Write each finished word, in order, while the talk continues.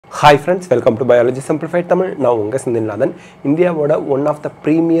Hi friends, welcome to Biology Simplified Tamil. Now unga Sindhinadan India voda one of the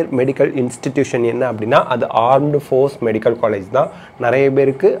premier medical institution enna appadina adu Armed Force Medical College da nariya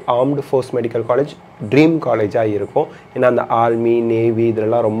perukku Armed Force Medical College dream college ah irukum ena and army navy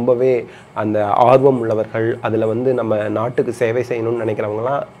idella rombave and ஆர்வம் உள்ளவர்கள் அதுல வந்து நம்ம நாட்டுக்கு சேவை செய்யணும்னு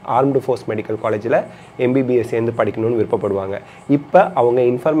நினைக்கிறவங்க Armed Force Medical College ல MBBS சேர்ந்து படிக்கணும்னு விருப்பப்படுவாங்க. இப்போ அவங்க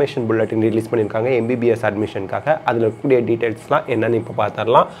இன்ஃபர்மேஷன் புல்லட்டின் ரிலீஸ் பண்ணிருக்காங்க MBBS அட்மிஷனுக்காக. அதுல இருக்கக்கூடிய டீடைல்ஸ்லாம் என்னன்னு இப்ப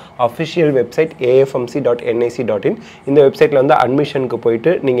பார்த்தறலாம். Official website afmc.nic.in இந்த வெப்சைட்ல வந்து அட்மிஷனுக்கு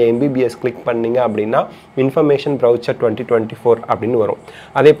போய்ட்டு நீங்க MBBS கிளிக் பண்ணீங்க அப்படினா இன்ஃபர்மேஷன் browser 2024 அப்படினு வரும்.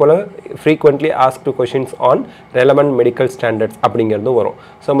 அதே போல frequently asked questions on relevant medical standards அப்படிங்கிறது வரும்.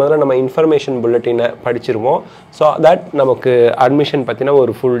 சோ முதல்ல நம்ம இன்ஃபர்மேஷன் புல்லட்டினை படிச்சிருவோம். சோ தட் நமக்கு அட்மிஷன் பத்தின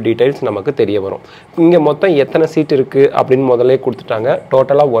ஒரு full details நமக்கு தெரிய வரும். இங்க மொத்தம் எத்தனை சீட் இருக்கு அப்படினு முதல்லயே கொடுத்துட்டாங்க.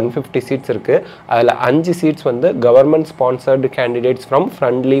 டோட்டலா 150 சீட்ஸ் இருக்கு. அதுல 5 சீட்ஸ் வந்து government sponsored candidates from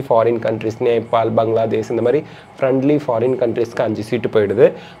friendly foreign countries Nepal Bangladesh இந்த மாதிரி friendly foreign countriesக்கு 5 சீட் போயிடுது.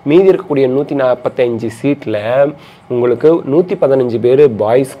 மீதி இருக்கக்கூடிய 145 சீட்ல உங்களுக்கு 115 பேர்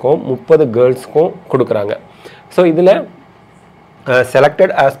பாய்ஸ்க்கும் 30 கேர்ள்ஸ்க்கும் கொடுக்கறாங்க. சோ இதுல selected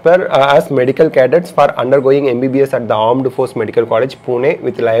as medical cadets for undergoing MBBS at the Armed Force Medical College Pune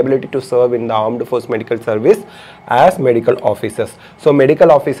with liability to serve in the Armed Force Medical Service as medical officers. So medical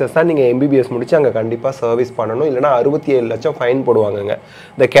officers தான் நீங்க MBBS முடிச்சு அங்க கண்டிப்பா service பண்ணனும் இல்லனா 67 லட்சம் fine போடுவாங்கங்க.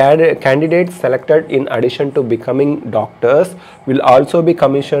 The candidates selected in addition to becoming doctors will also be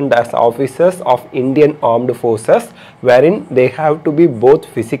commissioned as officers of Indian Armed Forces wherein they have to be both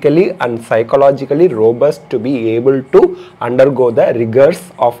physically and psychologically robust to be able to undergo the rigors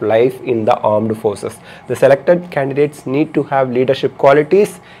of life in the armed forces. The selected candidates need to have leadership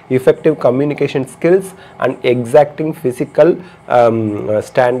qualities, effective communication skills and exacting physical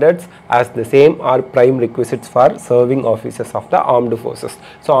standards as the same are prime requisites for serving officers of the armed forces.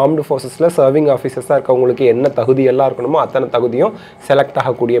 So armed forces la serving officers இருக்கவங்களுக்கு என்ன தகுதி எல்லாம் இருக்கணுமோ அத்தனை தகுதியும் select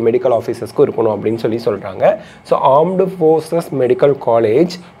ஆகக்கூடிய medical ஆபீசர்ஸ்க்கு இருக்கணும் அப்படினு சொல்றாங்க. So Armed Forces Medical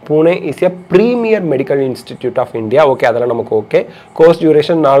College Pune is a premier medical institute of India. Okay, அதெல்லாம் நமக்கு ஓகே. கோர்ஸ்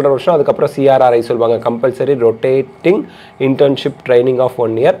டியூரேஷன் 4.5 வருஷம். அதுக்கு அப்புறம் CRRI சொல்வாங்க, compulsory rotating internship training of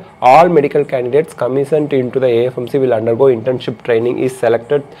 1 year. All medical candidates commissioned into the AFMC will undergo internship training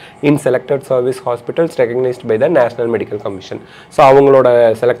in selected service hospitals recognized by the National Medical Commission. So அவங்களோட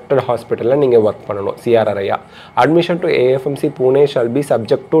selected hospitalல நீங்க work பண்ணனும் CRRI. Admission to AFMC Pune shall be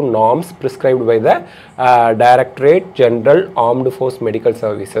subject to norms prescribed by the Directorate General Armed Force Medical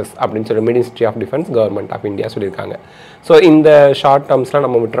Services அப்படினு சொல்லி Ministry of Defence Government of India சொல்லிருக்காங்க. So இந்த short டர்ம்ஸ்லாம்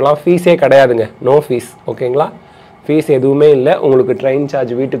நம்ம விட்டுறலாம். ஃபீஸே கிடையாதுங்க, நோ ஃபீஸ். ஓகேங்களா, ஃபீஸ் எதுவுமே இல்லை. உங்களுக்கு ட்ரெயின்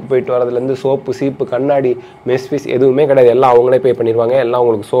சார்ஜ், வீட்டுக்கு போயிட்டு வரதுலேருந்து சோப்பு சீப்பு கண்ணாடி மெஸ் ஃபீஸ் எதுவுமே கிடையாது. எல்லாம் அவங்களே பே பண்ணிடுவாங்க. எல்லாம்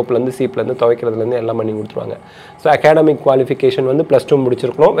உங்களுக்கு சோப்புலேருந்து சீப்லேருந்து துவைக்கிறதுலேருந்து எல்லாம் பண்ணி கொடுத்துருவாங்க. ஸோ அகாடமிக் குவாலிஃபிகேஷன் வந்து +2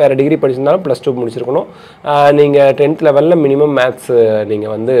 முடிச்சிருக்கணும். வேறு டிகிரி படிச்சிருந்தாலும் +2 முடிச்சிருக்கணும். நீங்கள் 10th லெவலில் மினிமம் மேத்ஸ்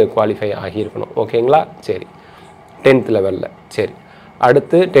நீங்கள் வந்து குவாலிஃபை ஆகியிருக்கணும். ஓகேங்களா, சரி. 10th லெவலில் சரி.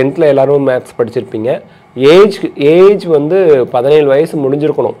 அடுத்து 10th எல்லாரும் மேத்ஸ் படிச்சிருப்பீங்க. ஏஜ் வந்து 17 வயசு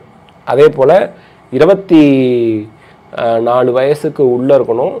முடிஞ்சிருக்கணும். அதே போல் 24 வயசுக்கு உள்ளே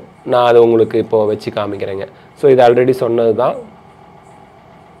இருக்கணும். நான் அதை உங்களுக்கு இப்போ வச்சு காமிக்கிறேங்க. ஸோ இது ஆல்ரெடி சொன்னது தான்.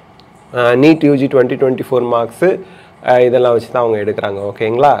 நீட் யூஜி 2024 மார்க்ஸு இதெல்லாம் வச்சு தான் அவங்க எடுக்கிறாங்க.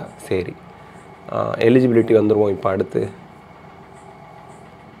 ஓகேங்களா, சரி. எலிஜிபிலிட்டி வந்துடுவோம் இப்போ. அடுத்து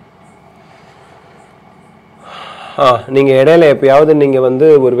நீங்கள் இடையில எப்பயாவது நீங்கள் வந்து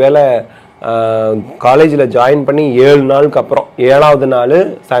ஒரு வேளை காலேஜில் ஜாயின் பண்ணி 7 நாளுக்கு அப்புறம் 7வது நாள்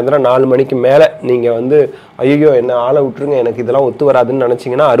சாயந்தரம் 4 மணிக்கு மேலே நீங்கள் வந்து ஐயோ என்ன ஆளை விட்டுருங்க, எனக்கு இதெல்லாம் ஒத்து வராதுன்னு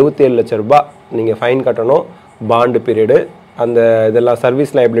நினச்சிங்கன்னா 67 லட்சம் ரூபாய் நீங்கள் ஃபைன் கட்டணும். பாண்டு பீரியடு அந்த இதெல்லாம்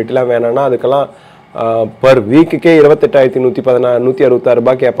சர்வீஸ் லைபிலிட்டிலாம் வேணான்னா அதுக்கெல்லாம் பர் வீக்குக்கே 28,166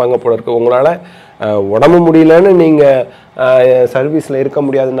 ரூபாய் கேட்பாங்க போல இருக்குது. உங்களால் உடம்பு முடியலன்னு நீங்கள் சர்வீஸில் இருக்க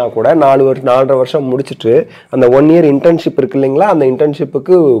முடியாதுன்னா கூட 4.5 வருஷம் முடிச்சுட்டு அந்த 1 இயர் இன்டர்ன்ஷிப் இருக்கு இல்லைங்களா, அந்த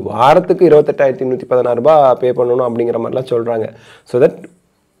இன்டர்ன்ஷிப்புக்கு வாரத்துக்கு 28,116 ரூபாய் பே பண்ணணும் அப்படிங்கிற மாதிரிலாம் சொல்கிறாங்க. ஸோ தட்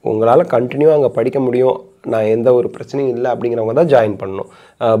உங்களால் கண்டினியூ அங்கே படிக்க முடியும், நான் எந்த ஒரு பிரச்சனையும் இல்லை அப்படிங்கிறவங்க தான் ஜாயின் பண்ணணும்.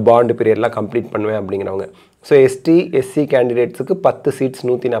 பாண்டு பீரியட்லாம் கம்ப்ளீட் பண்ணுவேன் அப்படிங்கிறவங்க. ஸோ எஸ்சி கேண்டிடேட்ஸுக்கு 10 சீட்ஸ்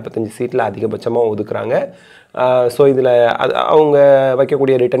 145 சீட்டில் அதிகபட்சமாக ஒதுக்குறாங்க. ஸோ இதில் அவங்க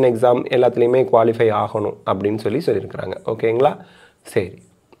வைக்கக்கூடிய ரிட்டன் எக்ஸாம் எல்லாத்துலேயுமே குவாலிஃபை ஆகணும் அப்படின்னு சொல்லியிருக்கிறாங்க. ஓகேங்களா, சரி.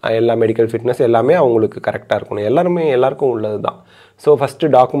 எல்லா மெடிக்கல் ஃபிட்னஸ் எல்லாமே அவங்களுக்கு கரெக்டாக இருக்கணும். எல்லாருக்கும் உள்ளது தான். ஸோ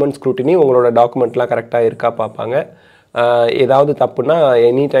ஃபஸ்ட்டு டாக்குமெண்ட் ஸ்க்ரூட்டினி, உங்களோட டாக்குமெண்ட்லாம் கரெக்டாக இருக்கா பார்ப்பாங்க. ஏதாவது தப்புனா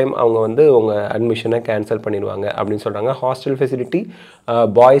எனி டைம் அவங்க வந்து உங்கள் அட்மிஷனை கேன்சல் பண்ணிடுவாங்க அப்படின்னு சொல்கிறாங்க. Hostel facility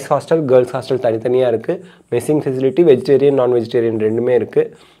boys hostel girls hostel தனித்தனியாக இருக்குது. மெஸ்ஸிங் ஃபெசிலிட்டி வெஜிடேரியன் நான் வெஜிடேரியன் ரெண்டுமே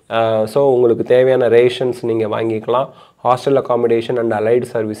இருக்குது. ஸோ உங்களுக்கு தேவையான ரேஷன்ஸ் நீங்கள் வாங்கிக்கலாம். Hostel accommodation and allied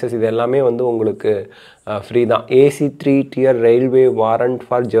services இது எல்லாமே வந்து உங்களுக்கு ஃப்ரீ தான். AC 3 tier railway warrant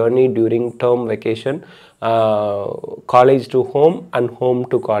for journey during term vacation, college to home and home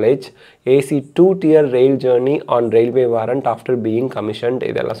to college, AC 2 tier rail journey on railway warrant after being commissioned.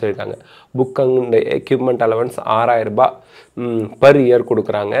 இதெல்லாம் சொல்லியிருக்காங்க. Book and equipment allowance 6000 ரூபாய் per year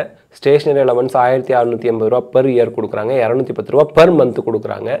கொடுக்குறாங்க. Stationary allowance 1680 ரூபா per year கொடுக்குறாங்க. 210 ரூபா per month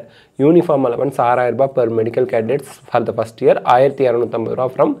கொடுக்குறாங்க. Uniform allowance 6000 ரூபாய் per medical cadets for the first year, 1250 ரூபா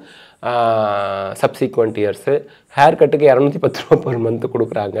from subsequent years. ஹேர் கட்டுக்கு 210 ரூபா per month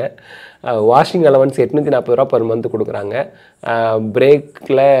கொடுக்குறாங்க. வாஷிங் அலவன்ஸ் 840 ரூபா per month கொடுக்குறாங்க.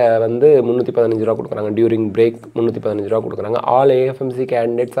 பிரேக்கில் வந்து 315 ரூபா கொடுக்குறாங்க. டியூரிங் பிரேக் 315 ரூபா கொடுக்குறாங்க. All AFMC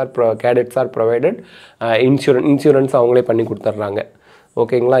கேடெட்ஸ் R provided. Insurance அவங்களே பண்ணி கொடுத்துட்றாங்க.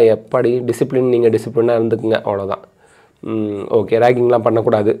 ஓகேங்களா? எப்படி டிசிப்ளின், நீங்கள் டிசிப்ளினாக இருந்துக்குங்க, அவ்வளோதான். ஓகே, ரேகிங்லாம்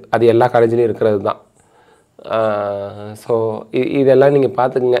பண்ணக்கூடாது, அது எல்லா காலேஜ்லேயும் இருக்கிறது தான். ஸோ இதெல்லாம் நீங்கள்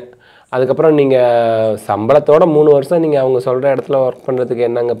பார்த்துக்குங்க. அதுக்கப்புறம் நீங்கள் சம்பளத்தோட 3 வருஷம் நீங்கள் அவங்க சொல்கிற இடத்துல ஒர்க் பண்ணுறதுக்கு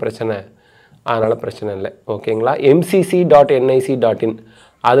என்னங்க பிரச்சனை? அதனால் பிரச்சனை இல்லை. ஓகேங்களா? mcc.nic.in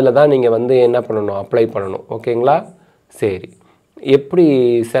அதில் தான் நீங்கள் வந்து என்ன பண்ணணும், அப்ளை பண்ணணும். ஓகேங்களா? சரி, எப்படி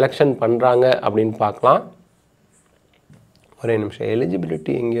செலெக்ஷன் பண்ணுறாங்க அப்படின்னு பார்க்கலாம். ஒரே நிமிஷம்,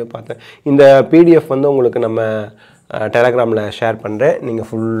 எலிஜிபிலிட்டி எங்கேயோ பார்த்தேன். இந்த PDF வந்து உங்களுக்கு நம்ம டெலகிராமில் ஷேர் பண்ணுறேன். நீங்கள்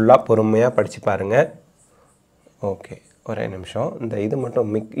ஃபுல்லாக பொறுமையாக படித்து பாருங்கள். ஓகே, ஒரே நிமிஷம். இந்த இது மட்டும்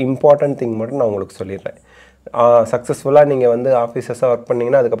இம்பார்ட்டன்ட் திங் மட்டும் நான் உங்களுக்கு சொல்லிடுறேன். சக்ஸஸ்ஃபுல்லாக நீங்கள் வந்து ஆஃபீஸர்ஸாக ஒர்க்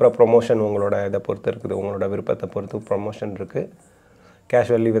பண்ணிங்கன்னா அதுக்கப்புறம் ப்ரொமோஷன் உங்களோட இதை பொறுத்து இருக்குது, உங்களோட விருப்பத்தை பொறுத்து ப்ரொமோஷன் இருக்குது.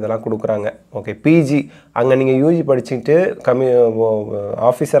 கேஷுவல் லீவ் இதெல்லாம் கொடுக்குறாங்க. ஓகே, பிஜி அங்கே நீங்கள் யூஜி படிச்சுட்டு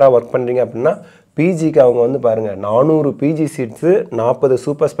ஆஃபீஸராக ஒர்க் பண்ணுறீங்க அப்படின்னா பிஜிக்கு அவங்க வந்து பாருங்கள் 400 பிஜி சீட்ஸு, 40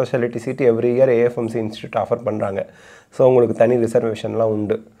 சூப்பர் ஸ்பெஷாலிட்டி சீட்டு every year AFMC institute offer பண்ணுறாங்க. ஸோ உங்களுக்கு தனி ரிசர்வேஷன்லாம்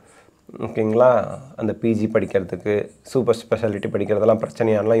உண்டு. ஓகேங்களா? அந்த பிஜி படிக்கிறதுக்கு, சூப்பர் ஸ்பெஷாலிட்டி படிக்கிறதெல்லாம்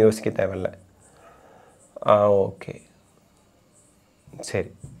பிரச்சனையானலாம் யோசிக்க தேவையில்லை. ஓகே,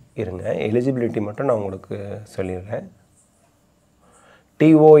 சரி இருங்க, எலிஜிபிலிட்டி மட்டும் நான் உங்களுக்கு சொல்லிடுறேன்.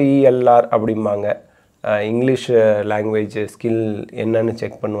 TOELR அப்படிம்பாங்க, இங்கிலீஷ் லாங்குவேஜ் ஸ்கில் என்னன்னு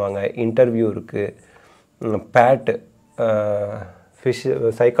செக் பண்ணுவாங்க. இன்டர்வியூ இருக்குது. பேட்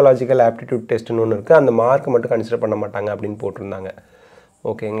சைக்காலஜிக்கல் ஆப்டிடியூட் டெஸ்ட்டுன்னு ஒன்று இருக்குது. அந்த மார்க் மட்டும் கன்சிடர் பண்ண மாட்டாங்க அப்படின்னு போட்டிருந்தாங்க.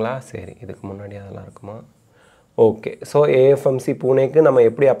 ஓகேங்களா? சரி, இதுக்கு முன்னாடி அதெல்லாம் இருக்குமா? ஓகே, ஸோ AFMC பூனேக்கு நம்ம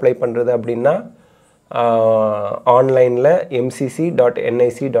எப்படி அப்ளை பண்ணுறது அப்படின்னா ஆன்லைனில்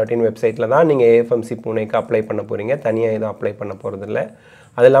mcc.nic.in வெப்சைட்டில் தான் நீங்கள் AFMC பூனேக்கு அப்ளை பண்ண போகிறீங்க. தனியாக எதுவும் அப்ளை பண்ண போகிறதில்ல.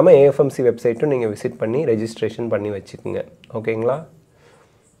 அது இல்லாமல் AFMC வெப்சைட்டும் நீங்கள் விசிட் பண்ணி ரெஜிஸ்ட்ரேஷன் பண்ணி வச்சுக்கோங்க. ஓகேங்களா?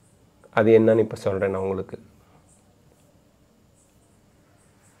 அது என்னன்னு இப்போ சொல்கிறேன் நான் உங்களுக்கு.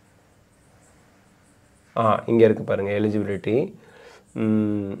 இங்கே இருக்குது பாருங்கள் எலிஜிபிலிட்டி.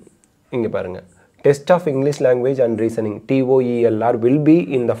 இங்கே பாருங்கள், test of English language and reasoning TOELR will be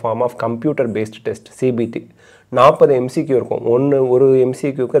in the form of computer based test CBT. 40 MCQ இருக்கும். ஒரு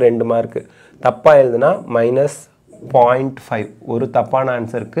MCQக்கு 2 மார்க்கு. தப்பாக எழுதுனா -0.5. ஒரு தப்பான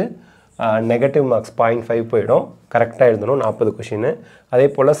ஆன்சருக்கு நெகட்டிவ் மார்க்ஸ் 0.5 போயிடும். கரெக்டாக எழுதணும் 40 கொஷின்னு. அதே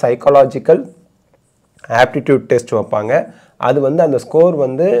போல் சைக்காலஜிக்கல் ஆப்டிடியூட் டெஸ்ட் வைப்பாங்க. அது வந்து அந்த ஸ்கோர்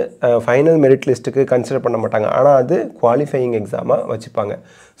வந்து ஃபைனல் மெரிட் லிஸ்ட்டுக்கு கன்சிடர் பண்ண மாட்டாங்க. ஆனால் அது குவாலிஃபையிங் எக்ஸாமாக வச்சுப்பாங்க.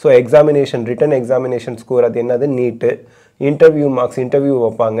 So examination, return examination score அது என்னது, நீட்டு. இன்டர்வியூ மார்க்ஸ், இன்டர்வியூ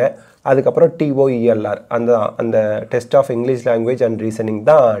வைப்பாங்க. அதுக்கப்புறம் TOELR, அந்த test of English language and reasoning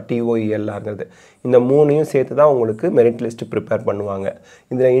தான் TOELRங்கிறது. இந்த 3ஐயும் சேர்த்து தான் உங்களுக்கு மெரிட் லிஸ்ட்டு ப்ரிப்பேர் பண்ணுவாங்க.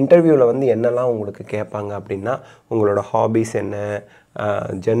 இதில் இன்டர்வியூவில் வந்து என்னெல்லாம் உங்களுக்கு கேட்பாங்க அப்படின்னா, உங்களோட ஹாபீஸ் என்ன,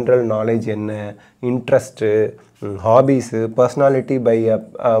 ஜென்ரல் நாலேஜ் என்ன, இன்ட்ரெஸ்ட்டு, ஹாபீஸு, பர்சனாலிட்டி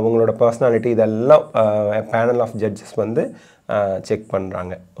உங்களோட பர்சனாலிட்டி, இதெல்லாம் பேனல் ஆஃப் ஜட்ஜஸ் வந்து செக்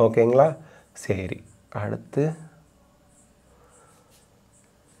பண்ணுறாங்க. ஓகேங்களா? சரி, அடுத்து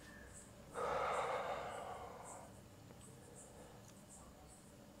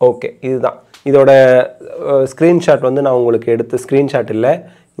ஓகே, இதுதான் இதோட ஸ்க்ரீன்ஷாட் வந்து நான் உங்களுக்கு எடுத்து, ஸ்க்ரீன்ஷாட் இல்லை,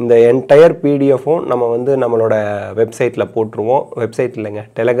 இந்த என்டையர் பிடிஎஃப்பும் நம்ம வந்து நம்மளோட வெப்சைட்டில் போட்டுருவோம். வெப்சைட் இல்லைங்க,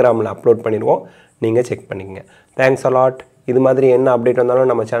 டெலகிராமில் அப்லோட் பண்ணிடுவோம். நீங்கள் செக் பண்ணிக்கங்க. Thanks a lot. இது மாதிரி என்ன அப்டேட்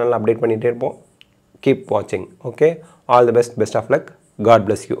வந்தாலும் நம்ம சேனலில் அப்டேட் பண்ணிகிட்டே இருப்போம். கீப் வாட்சிங். Okay, all the best, best of luck, God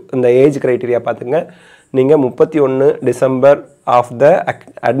bless you. இந்த ஏஜ் க்ரைட்டீரியா பார்த்துங்க. நீங்கள் 31 டிசம்பர் ஆஃப் த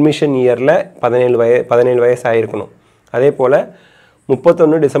அட்மிஷன் இயரில் 17 வயசு ஆகிருக்கணும். அதே போல்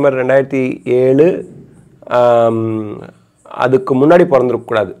 31 டிசம்பர் 2007 அதுக்கு முன்னாடி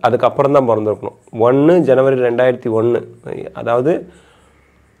பிறந்திருக்கக்கூடாது, அதுக்கப்புறம் தான் பிறந்திருக்கணும். 1 ஜனவரி 2001, அதாவது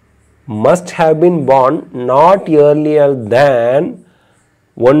must have been born not earlier தேன்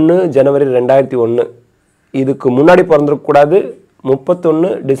 1 ஜனவரி 2001. இதுக்கு முன்னாடி பிறந்திருக்கக்கூடாது, 31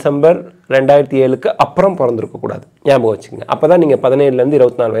 டிசம்பர் 2007க்கு அப்புறம் பிறந்திருக்கக்கூடாது. ஞாபகம் வச்சுக்கோங்க. அப்போ தான் நீங்கள் 17லேருந்து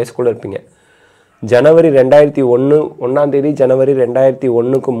 24 வயசுக்குள்ளே இருப்பீங்க. ஜனவரி 2001 1ஆம் தேதி ஜனவரி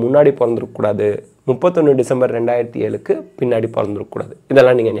 2001க்கு முன்னாடி பிறந்திருக்கக்கூடாது. 31 டிசம்பர் 2007க்கு பின்னாடி பிறந்திருக்கக்கூடாது.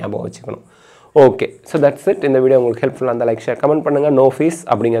 இதெல்லாம் நீங்கள் ஞாபகம் வச்சுக்கணும். Okay, so that's it. இந்த வீடியோ உங்களுக்கு ஹெல்ப்ஃபுல்லாக இருந்தால் லைக் ஷேர் கமெண்ட் பண்ணுங்கள். நோ ஃபீஸ்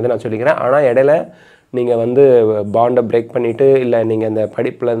அப்படிங்கிறத நான் சொல்லிக்கிறேன். ஆனால் இடையில நீங்கள் வந்து பாண்டை பிரேக் பண்ணிவிட்டு இல்லை நீங்கள் இந்த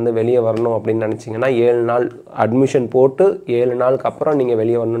படிப்புலேருந்து வெளியே வரணும் அப்படின்னு நினச்சிங்கன்னா 7 நாள் அட்மிஷன் போட்டு 7 நாளுக்கு அப்புறம் நீங்கள்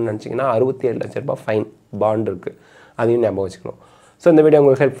வெளியே வரணும்னு நினச்சிங்கன்னா 67 லட்ச ரூபாய் ஃபைன் பாண்ட் இருக்குது. அதையும் ஞாபகம் வச்சுக்கணும். ஸோ இந்த வீடியோ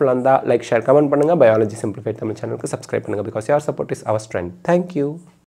உங்களுக்கு ஹெல்ப்ஃபுல்லாக இருந்தால் லைக் ஷேர் கமெண்ட் பண்ணுங்கள். பயாலஜி சிம்பிளிஃபைட் தமிழ் சேனலுக்கு சப்ஸ்கிரைப் பண்ணுங்கள். Because your support is our strength. Thank you.